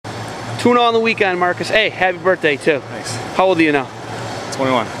2-0 on the weekend, Marcus. Hey, happy birthday, too. Thanks. How old are you now?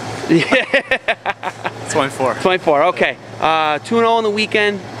 21. Yeah. 24. 24, okay. 2-0 on the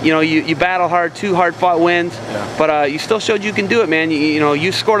weekend. You know, you battle hard, 2 hard-fought wins, yeah. but you still showed you can do it, man. You know,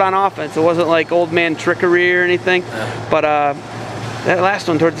 you scored on offense. It wasn't like old man trickery or anything, yeah. But that last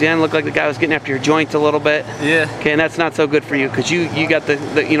one towards the end looked like the guy was getting after your joints a little bit. Yeah. Okay, and that's not so good for you because you got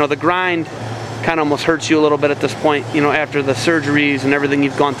the grind kind of almost hurts you a little bit at this point, you know, after the surgeries and everything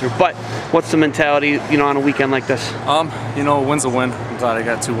you've gone through. But what's the mentality, you know, on a weekend like this? You know, a win's a win. I'm glad I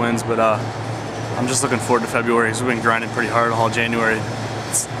got 2 wins, but I'm just looking forward to February because we've been grinding pretty hard all January.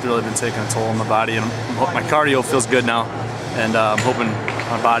 It's really been taking a toll on my body, and my cardio feels good now, and I'm hoping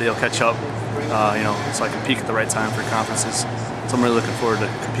my body will catch up, you know, so I can peak at the right time for conferences. So I'm really looking forward to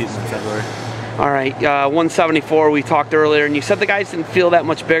competing in February. All right, 174, we talked earlier, and you said the guys didn't feel that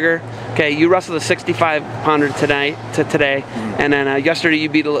much bigger. Okay, you wrestled a 65-pounder today, and then yesterday you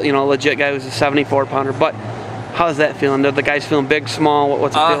beat a legit guy who's a 74-pounder. But how's that feeling? Are the guys feeling big, small?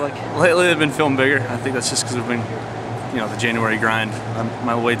 What's it feel like? Lately they've been feeling bigger. I think that's just because we've been, you know, the January grind.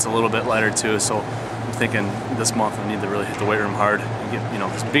 My weight's a little bit lighter too, so I'm thinking this month I need to really hit the weight room hard. And get, you know,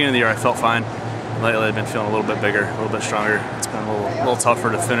 because beginning of the year I felt fine. Lately I've been feeling a little bit bigger, a little bit stronger. It's been a little tougher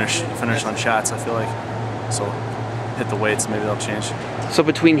to finish on shots, I feel like. So hit the weights, maybe they'll change. So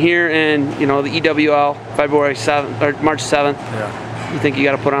between here and, you know, the EWL, February 7th or March 7th, yeah. You think you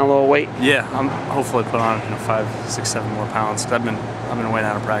got to put on a little weight? Yeah, I'm hopefully put on 5, 6, 7 more pounds. Cause I've been way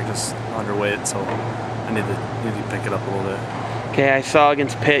out of practice underweight, so I need to pick it up a little bit. Okay, I saw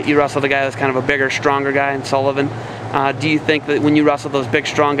against Pitt, you wrestled a guy that's kind of a bigger, stronger guy in Sullivan. Do you think that when you wrestle those big,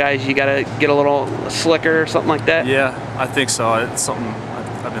 strong guys, you got to get a little slicker or something like that? Yeah, I think so. It's something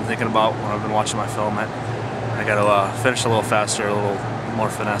I've been thinking about when I've been watching my film. I got to finish a little faster, a little more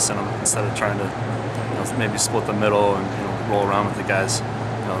finesse in them instead of trying to, you know, maybe split the middle and, you know, roll around with the guys.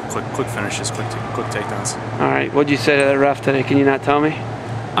 You know, quick finishes, quick takedowns. All right, what'd you say to the ref today? Can you not tell me?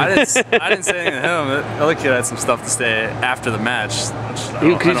 I didn't say anything to him. The other kid had some stuff to say after the match.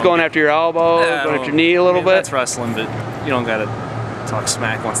 He's going after your elbow, going after your knee a little bit. That's wrestling, but you don't gotta talk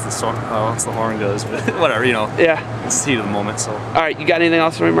smack once the horn goes. But whatever, you know. Yeah. It's the heat of the moment. So. All right, you got anything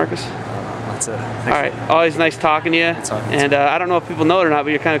else for me, Marcus? That's it. Thanks. All right, always nice talking to you. And I don't know if people know it or not,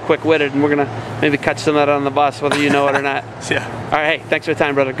 but you're kind of quick-witted, and we're gonna maybe catch some of that on the bus, whether you know it or not. Yeah. All right, hey, thanks for the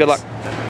time, brother. Good luck.